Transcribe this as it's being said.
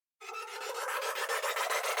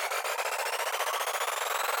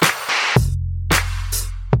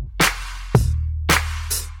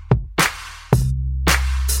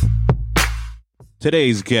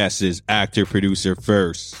Today's guest is actor, producer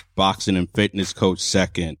first, boxing and fitness coach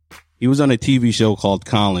second. He was on a TV show called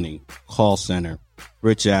Colony, Call Center,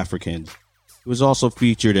 Rich Africans. He was also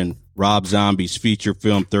featured in Rob Zombie's feature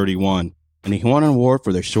film 31, and he won an award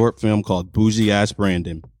for their short film called Bougie Ass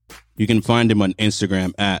Brandon. You can find him on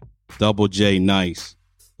Instagram at Double J Nice.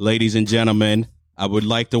 Ladies and gentlemen, I would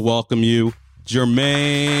like to welcome you,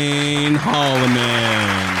 Jermaine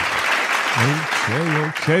Holloman.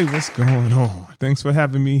 Okay, what's going on? Thanks for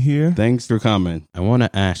having me here. Thanks for coming. I want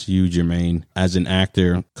to ask you, Jermaine, as an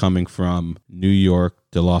actor coming from New York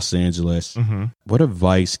to Los Angeles, what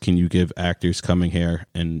advice can you give actors coming here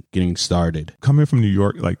and getting started? Coming from New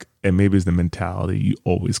York, and maybe it's the mentality, you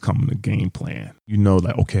always come with a game plan. You know,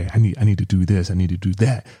 okay, I need to do this, I need to do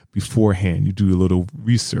that beforehand. You do a little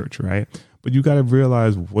research, right? But you got to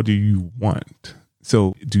realize, what do you want?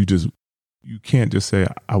 So you can't just say,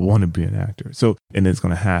 I want to be an actor. So, and it's going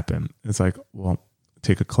to happen. It's like, well,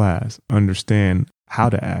 take a class, understand how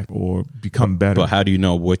to act or become better. But how do you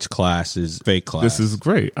know which class is fake class? This is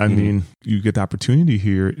great. I mean, you get the opportunity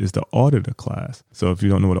here is to audit a class. So if you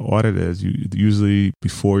don't know what an audit is, you usually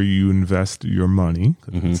before you invest your money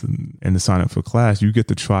and to sign up for a class, you get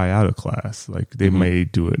to try out a class. Like they may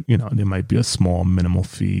do it, there might be a small minimal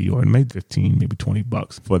fee or it may be 15, maybe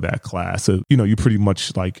 $20 for that class. So, you're pretty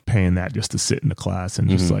much like paying that just to sit in the class and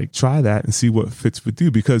just like try that and see what fits with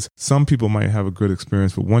you, because some people might have a good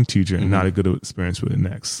experience with one teacher and not a good experience with the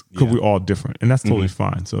next, because we're all different, and that's totally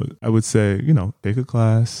fine. So I would say, take a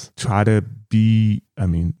class, try to be,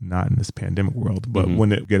 not in this pandemic world, but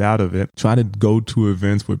when it get out of it, try to go to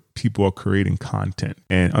events where people are creating content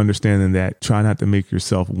and understanding that try not to make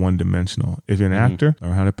yourself one-dimensional. If you're an actor,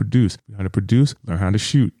 learn how to produce. Learn how to produce, learn how to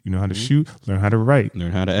shoot. You know how to shoot, learn how to write.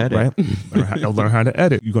 Learn how to edit. Right? learn how to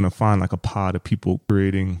edit. You're going to find like a pod of people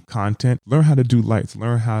creating content. Learn how to do lights.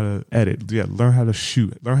 Learn how to edit. Learn how to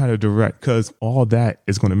shoot. Learn how to direct, because all that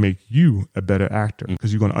is going to make you a better actor,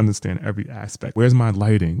 because you're going to understand every aspect. Where's my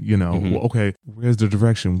lighting? Well, okay, where's the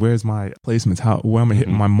direction? Where's my placements? Where am I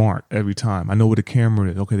hitting my mark every time? I know where the camera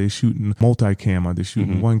is. Okay, they shooting multi-cam. Are they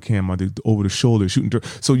shooting one cam? Are they over the shoulder shooting?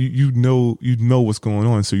 So you know what's going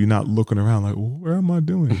on. So you're not looking around like, well, where am I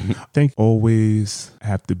doing? I think always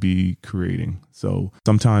have to be creating. So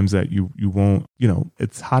sometimes that you won't,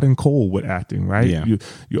 it's hot and cold with acting, right? Yeah.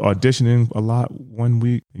 You're auditioning a lot one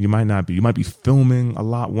week. You might not be. You might be filming a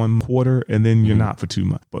lot one quarter, and then you're not for 2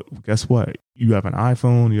 months. But guess what? You have an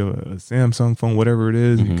iPhone, you have a Samsung phone, whatever it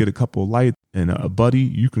is, you get a couple of lights and a buddy,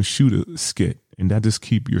 you can shoot a skit, and that just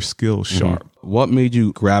keep your skills sharp. What made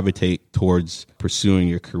you gravitate towards pursuing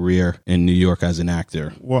your career in New York as an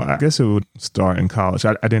actor? Well, I guess it would start in college.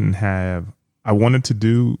 I wanted to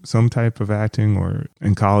do some type of acting or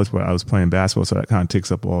in college, but I was playing basketball, so that kind of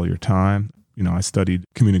takes up all your time. I studied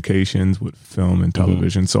communications with film and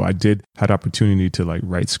television. So I had opportunity to like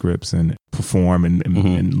write scripts and perform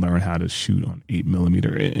and learn how to shoot on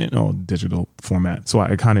 8mm and all digital format. So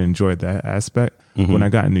I kind of enjoyed that aspect. When I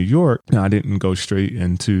got in New York, I didn't go straight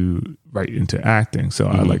into acting. So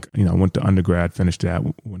I went to undergrad, finished that,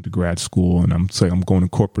 went to grad school, and I'm going to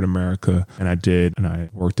corporate America. And I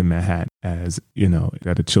worked in Manhattan as,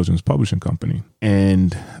 at a children's publishing company.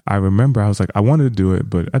 And I remember I was like, I wanted to do it,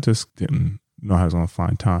 but I just didn't know how I was going to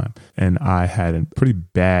find time. And I had a pretty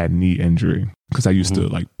bad knee injury, because I used to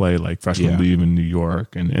play freshman league in New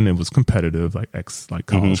York, and it was competitive,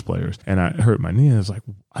 college players. And I hurt my knee, and I was like,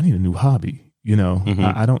 I need a new hobby.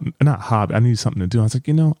 I need something to do. I was like,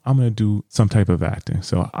 I'm going to do some type of acting.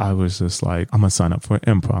 So I was just like, I'm going to sign up for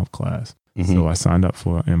an improv class. So I signed up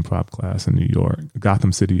for an improv class in New York,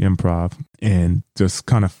 Gotham City Improv, and just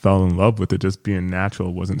kind of fell in love with it, just being natural.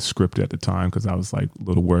 It wasn't scripted at the time, because I was like a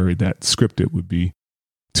little worried that scripted would be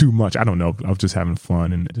too much. I don't know. I was just having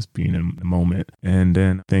fun and just being in the moment. And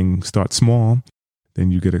then things start small. Then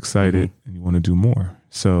you get excited and you want to do more.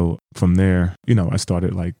 So from there, I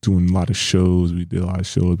started doing a lot of shows. We did a lot of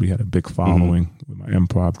shows. We had a big following with my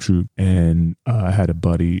improv troupe. And I had a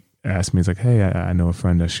buddy ask me, he's like, hey, I know a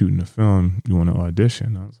friend that's shooting a film. You want to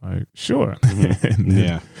audition? I was like, sure.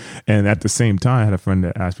 And at the same time, I had a friend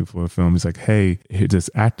that asked me for a film. He's like, hey, this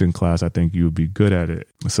acting class, I think you would be good at it.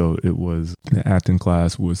 So the acting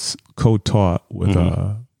class was co-taught with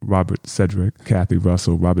Robert Cedric, Kathy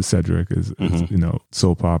Russell. Robert Cedric is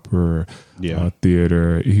soap opera,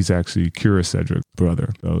 theater. He's actually Kira Cedric's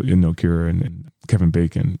brother. So, Kira and Kevin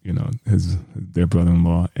Bacon, their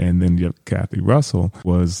brother-in-law. And then you have Kathy Russell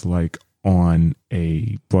was on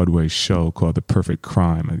a Broadway show called The Perfect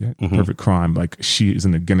Crime. Perfect Crime, she is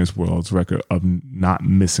in the Guinness World's Record of not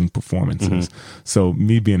missing performances. So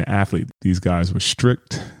me being an athlete, these guys were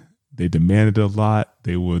strict. they demanded a lot.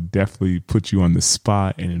 They would definitely put you on the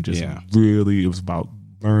spot, and it just it was about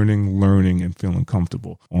learning, and feeling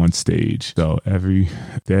comfortable on stage. So every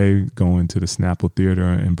day going to the Snapple Theater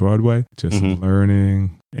in Broadway, just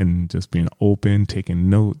learning and just being open, taking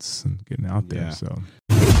notes and getting out there. So.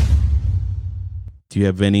 Do you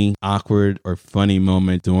have any awkward or funny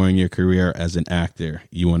moment during your career as an actor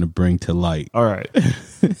you want to bring to light? All right.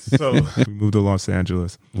 So we moved to Los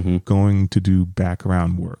Angeles, going to do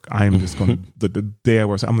background work. I am just going to, the day I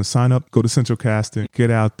work, I'm going to sign up, go to Central Casting, get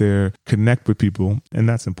out there, connect with people. And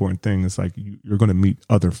that's the important thing. It's like you're going to meet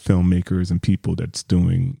other filmmakers and people that's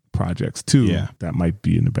doing projects too that might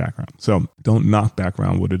be in the background. So don't knock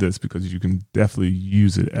background what it is, because you can definitely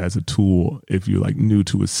use it as a tool if you're like new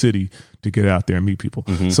to a city to get out there and meet people.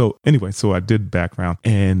 So anyway, so I did background,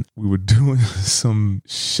 and we were doing some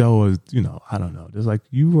show, I don't know. There's like,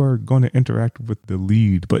 you are going to interact with the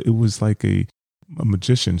lead, but it was like a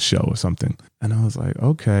magician show or something. And I was like,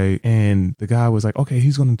 okay. And the guy was like, okay,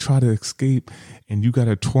 he's going to try to escape and you got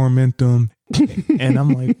to torment him. And I'm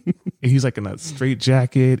like, he's like in a straight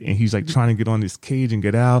jacket and he's like trying to get on this cage and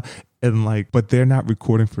get out. And like, but they're not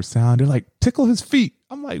recording for sound. They're like, tickle his feet.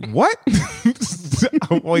 I'm like, what?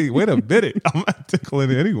 Wait a minute. I'm not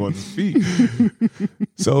tickling anyone's feet.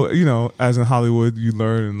 So, as in Hollywood, you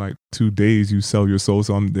learn in like 2 days, you sell your soul.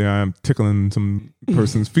 So I'm tickling some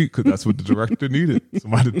person's feet because that's what the director needed.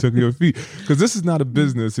 Somebody to tickle your feet. Because this is not a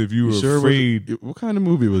business if you were afraid. What kind of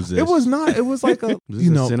movie was this? It was not. It was like a, was this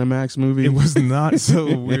a Cinemax movie? It was not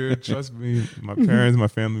so weird. Trust me. My parents, my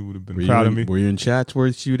family would have been proud of me. Were you in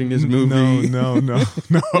Chatsworth shooting this movie? No.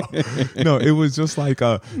 No, it was just like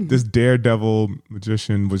this daredevil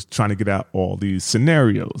magician was trying to get out all these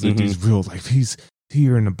scenarios and these real, like, he's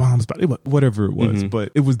here in the bomb spot, whatever it was.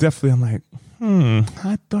 But it was definitely, I'm like,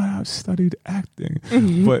 I thought I studied acting.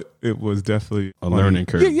 But it was definitely a learning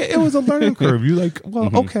curve. Yeah, it was a learning curve. You're like, well,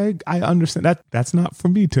 okay, I understand that. That's not for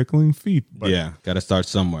me, tickling feet. But got to start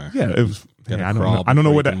somewhere. Yeah, it was. Hey, I don't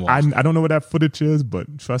know what that. I don't know what that footage is,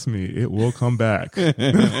 but trust me, it will come back.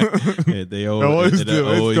 They always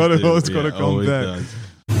do. It's gonna come back.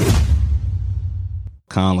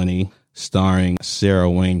 Colony, starring Sarah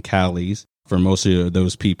Wayne Callies. For most of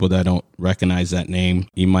those people that don't recognize that name,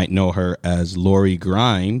 you might know her as Lori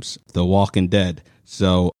Grimes, The Walking Dead.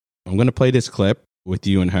 So I'm going to play this clip with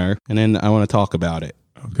you and her, and then I want to talk about it.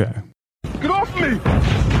 Okay. Get off me!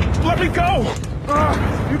 Let me go!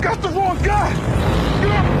 You got the wrong guy!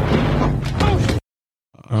 Get off!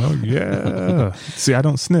 Oh, yeah. See, I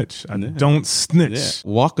don't snitch. I don't snitch.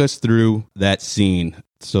 Yeah. Walk us through that scene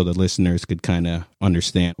so the listeners could kind of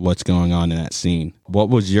understand what's going on in that scene. What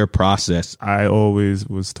was your process? I always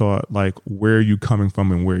was taught, like, where are you coming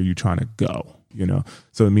from and where are you trying to go?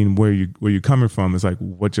 So I mean, where you're coming from is like,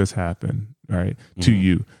 what just happened, right, to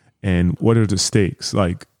you, and what are the stakes?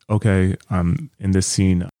 Like, okay, I'm in this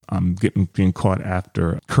scene, I'm being caught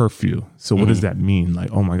after curfew. So what does that mean?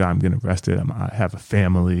 Like, oh my God, I'm getting arrested. I have a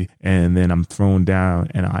family, and then I'm thrown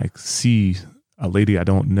down, and I see a lady I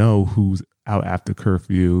don't know who's out after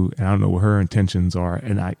curfew, and I don't know what her intentions are,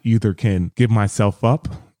 and I either can give myself up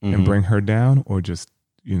and bring her down, or just,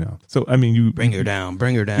 so I mean, you bring her down.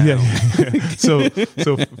 Yeah. So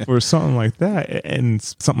for something like that, and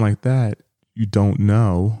something like that, you don't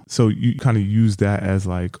know. So you kind of use that as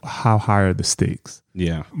like, how high are the stakes?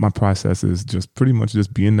 Yeah. My process is just pretty much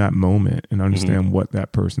just be in that moment and understand what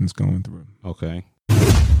that person's going through. Okay.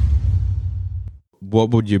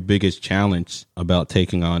 What would your biggest challenge about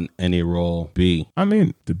taking on any role be? I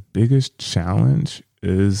mean, the biggest challenge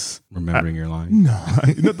is remembering your lines. No,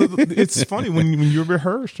 it's funny when you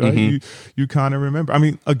rehearse, right? You kind of remember. I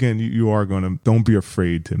mean, again, you are going to, don't be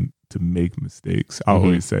afraid to make mistakes. I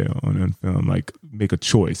always say on film, like, make a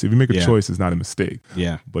choice. If you make a choice, it's not a mistake.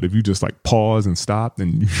 Yeah. But if you just like pause and stop,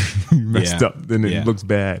 then you messed up, then it looks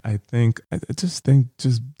bad. I just think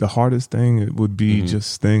the hardest thing it would be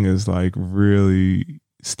is like really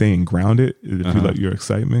staying grounded. If you let your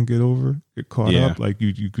excitement get caught up, like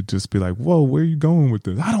you could just be like, whoa, where are you going with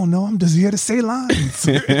this? I don't know. I'm just here to say lines.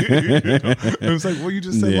 It was like, well, you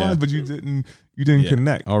just said lines, but you didn't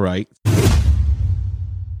connect. All right.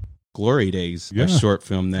 Glory Days, a short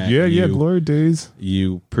film that Glory Days.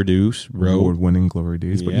 You wrote. Award-winning Glory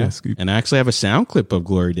Days, but yes. And I actually have a sound clip of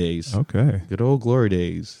Glory Days. Okay. Good old Glory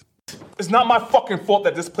Days. It's not my fucking fault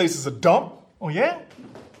that this place is a dump. Oh, yeah?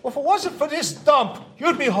 Well, if it wasn't for this dump,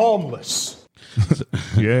 you'd be homeless.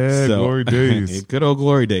 Glory Days. Good old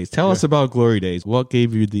Glory Days. Tell us about Glory Days. What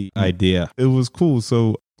gave you the idea? It was cool.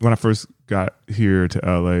 So when I first got here to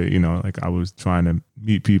LA, you know, like I was trying to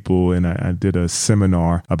meet people, and I did a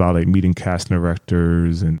seminar about like meeting casting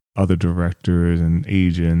directors and other directors and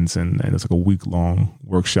agents, and it's like a week-long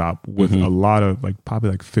workshop with a lot of like probably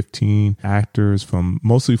like 15 actors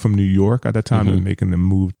mostly from New York at that time, and making them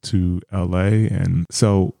move to LA. And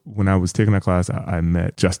so when I was taking that class, I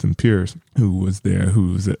met Justin Pierce, who was there,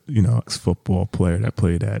 who's a, you know, ex-football player that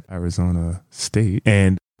played at Arizona State.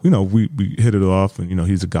 And you know, we hit it off, and, you know,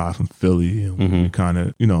 he's a guy from Philly, and we kind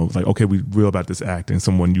of, you know, like, okay, we real about this acting,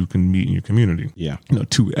 someone you can meet in your community. Yeah. You know,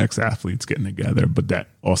 two ex-athletes getting together, but that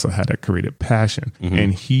also had that creative passion.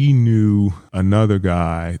 And he knew another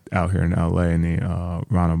guy out here in LA named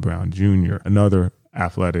Ronald Brown Jr., another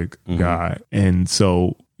athletic guy. And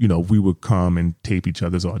so, you know, we would come and tape each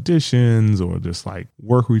other's auditions or just like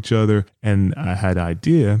work with each other. And I had an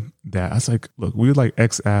idea that I was like, look, we're like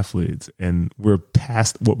ex-athletes, and we're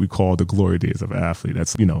past what we call the glory days of an athlete.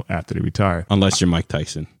 That's, you know, after they retire. Unless you're Mike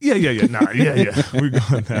Tyson. Yeah. We're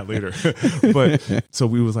going that later. But so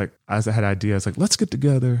we was like, as I had an idea, I was like, let's get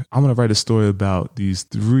together. I'm going to write a story about these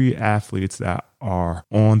 3 athletes that are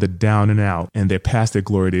on the down and out, and they're past their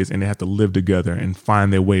glory days, and they have to live together and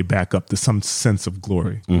find their way back up to some sense of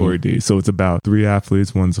glory days. So it's about 3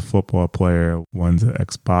 athletes. One's a football player, one's an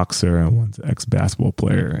ex-boxer, and one's an ex-basketball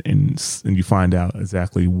player. And you find out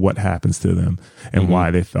exactly what happens to them and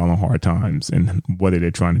why they fell on hard times and what are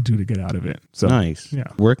they trying to do to get out of it. So nice.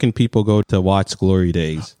 Yeah. Where can people go to watch Glory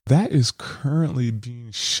Days? That is currently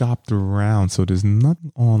being shopped around. So there's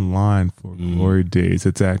nothing online for Glory Days.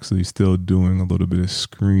 It's actually still doing a little bit of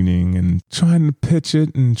screening and trying to pitch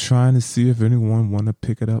it and trying to see if anyone want to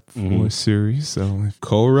pick it up for a series. So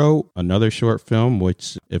co-wrote another short film,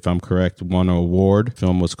 which, if I'm correct, won an award. The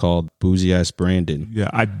film was called Boozy Ass Brandon. Yeah,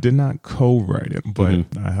 I did not co-write it, but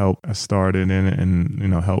I starred in it and, you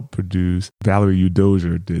know, helped produce. Valerie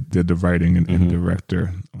Udozier did the writing and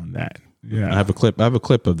director on that. Yeah, I have a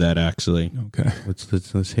clip of that, actually. Okay,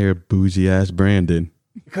 let's hear Boozy Ass Brandon.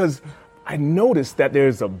 Because I noticed that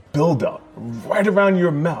there's a buildup right around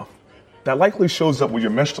your mouth that likely shows up with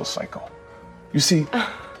your menstrual cycle. You see,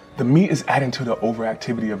 the meat is adding to the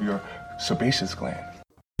overactivity of your sebaceous gland.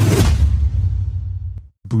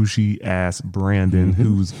 Bougie ass Brandon,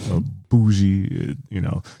 who's a bougie, you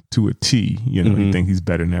know, to a T. You know, he thinks he's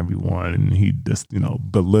better than everyone, and he just, you know,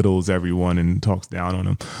 belittles everyone and talks down on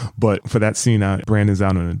them. But for that scene, Brandon's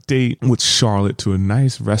out on a date with Charlotte to a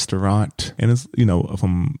nice restaurant, and it's, you know,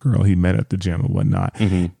 from a girl he met at the gym or whatnot,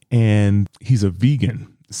 and he's a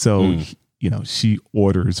vegan, so. You know, she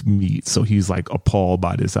orders meat. So he's like appalled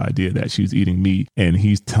by this idea that she's eating meat. And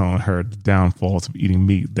he's telling her the downfalls of eating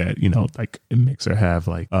meat, that, you know, like it makes her have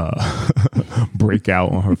like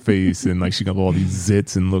breakout on her face, and like she got all these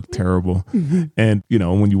zits and look terrible. And, you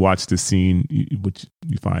know, when you watch the scene,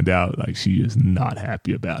 you find out like she is not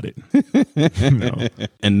happy about it. You know?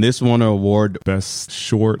 And this won an award. Best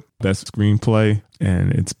short, best screenplay.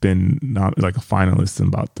 And it's been not like a finalist in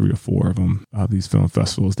about 3 or 4 of them, these film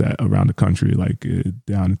festivals that around the country, like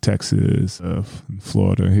down in Texas,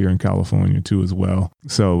 Florida, here in California too as well.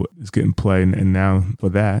 So it's getting played. And now for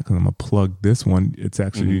that, because I'm going to plug this one, it's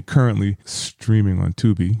actually currently streaming on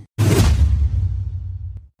Tubi.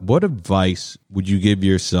 What advice would you give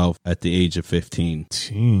yourself at the age of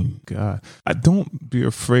 15? God, don't be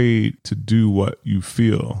afraid to do what you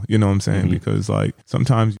feel. You know what I'm saying? Because like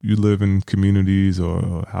sometimes you live in communities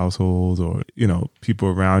or households, or, you know, people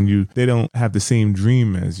around you, they don't have the same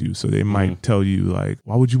dream as you. So they might tell you like,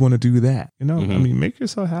 why would you want to do that? You know, I mean, make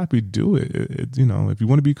yourself happy, do it. You know, if you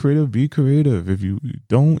want to be creative, be creative. If you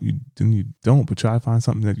don't, then you don't, but try to find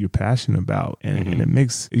something that you're passionate about. And it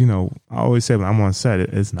makes, you know, I always say when I'm on set,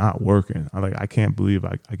 it's not working. I can't believe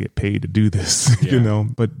I get paid to do this, you know,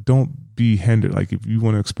 but don't be hindered. Like if you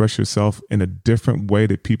want to express yourself in a different way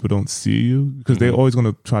that people don't see you, because they're always going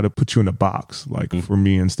to try to put you in a box. Like for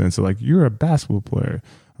me, instance, like you're a basketball player.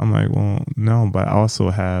 I'm like, well, no, but I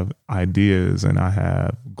also have ideas and I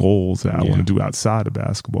have goals that I want to do outside of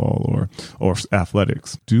basketball or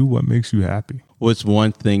athletics. Do what makes you happy. What's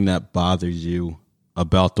one thing that bothers you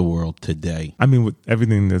about the world today? I mean, with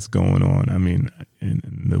everything that's going on, I mean, in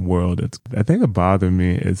the world, I think what bothers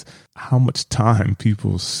me is how much time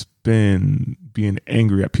people spend being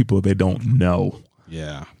angry at people they don't know.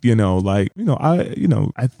 Yeah. I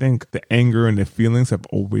think the anger and the feelings have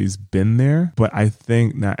always been there, but I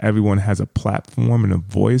think not everyone has a platform and a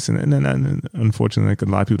voice. And unfortunately, like a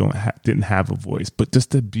lot of people didn't have a voice, but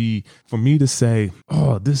just for me to say,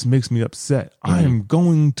 oh, this makes me upset. I am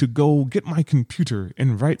going to go get my computer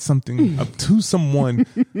and write something up to someone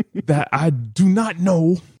that I do not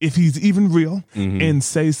know if he's even real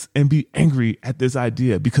and be angry at this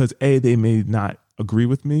idea because they may not agree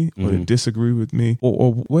with me or they disagree with me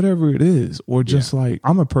or whatever it is, or just like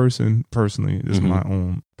I'm a person personally, this is my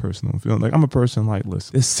own personal feeling, like I'm a person like,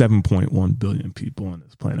 listen, there's 7.1 billion people on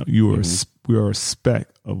this planet. We are a speck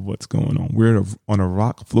of what's going on. We're on a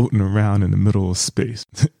rock floating around in the middle of space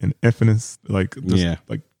in infinite, like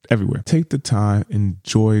everywhere. Take the time,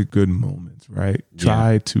 enjoy good moments, right?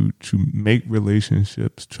 Try to make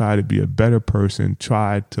relationships, try to be a better person,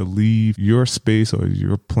 try to leave your space or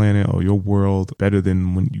your planet or your world better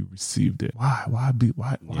than when you received it. Why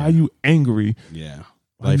are you angry? Yeah.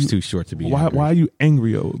 Life's too short to be angry. Why are you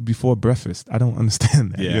angry before breakfast? I don't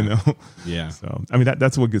understand that, Yeah. So, I mean,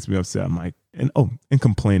 that's what gets me upset. I'm like, and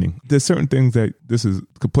complaining. There's certain things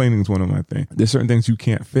complaining is one of my things. There's certain things you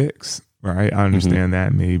can't fix. Right. I understand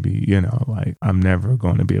that maybe, like I'm never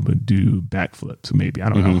going to be able to do backflips. Maybe, I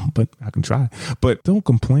don't know, but I can try. But don't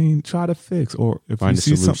complain, try to fix. Or if find you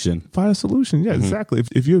see solution. Find a solution. Yeah, exactly.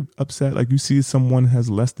 If you're upset, like you see someone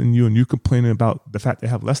has less than you and you're complaining about the fact they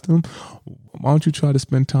have less than them, why don't you try to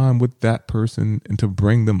spend time with that person and to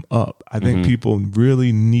bring them up? I think people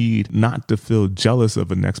really need not to feel jealous of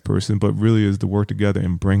the next person, but really is to work together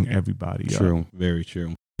and bring everybody up. True. Very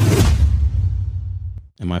true.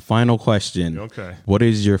 And my final question, what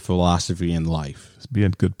is your philosophy in life? Just be a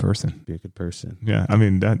good person. Be a good person. Yeah.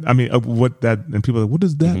 And people are like, what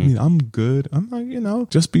does that mean? I'm good. I'm like,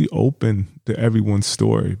 just be open to everyone's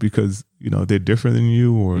story because, they're different than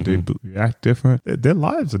you or they act different. Their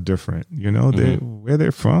lives are different, where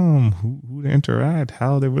they're from, who they interact,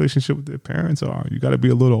 how their relationship with their parents are. You got to be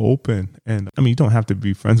a little open. And you don't have to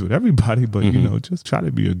be friends with everybody, but, just try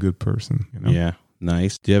to be a good person. Yeah.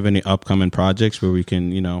 Nice. Do you have any upcoming projects where we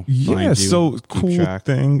can, find you? So cool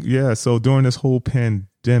thing. Yeah. So during this whole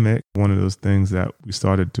pandemic, one of those things that we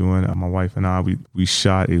started doing, my wife and I, we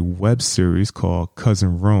shot a web series called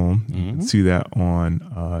Cousin Rome. You can see that on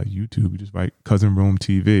YouTube. You just write Cousin Rome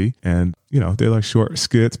TV. And, they're like short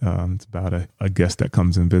skits. It's about a guest that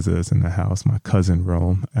comes and visits us in the house, my cousin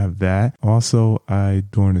Rome. I have that. Also,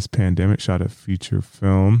 during this pandemic, shot a feature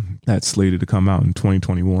film that's slated to come out in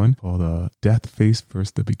 2021 called Death Face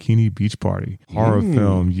vs. the Bikini Beach Party. Horror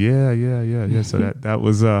film. Yeah. So that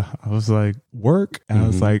was, I was like, work. I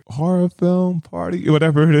was like, horror film party,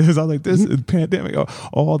 whatever it is. I was like, this is pandemic.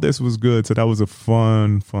 All this was good. So that was a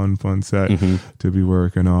fun set to be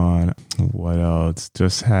working on. What else?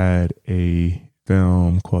 Just had a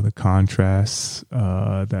film called The Contrast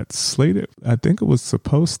that's slated. I think it was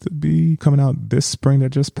supposed to be coming out this spring that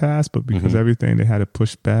just passed, but because everything, they had to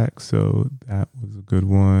push back. So that was a good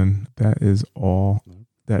one. That is all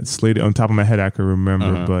that's slated on top of my head I can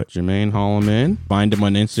remember. But Jermaine Holloman, find him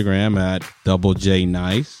on Instagram at Double J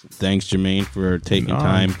Nice. Thanks, Jermaine, for taking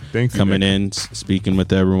time, coming in, speaking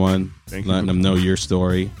with everyone, letting them know your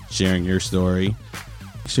story, sharing your story.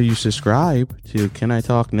 So you subscribe to Can I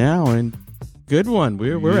Talk Now? And good one.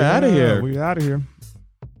 We're out of here. We're out of here.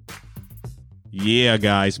 Yeah,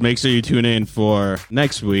 guys. Make sure you tune in for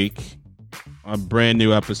next week. A brand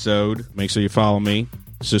new episode. Make sure you follow me.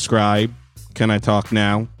 Subscribe. Can I Talk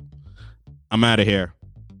Now? I'm out of here.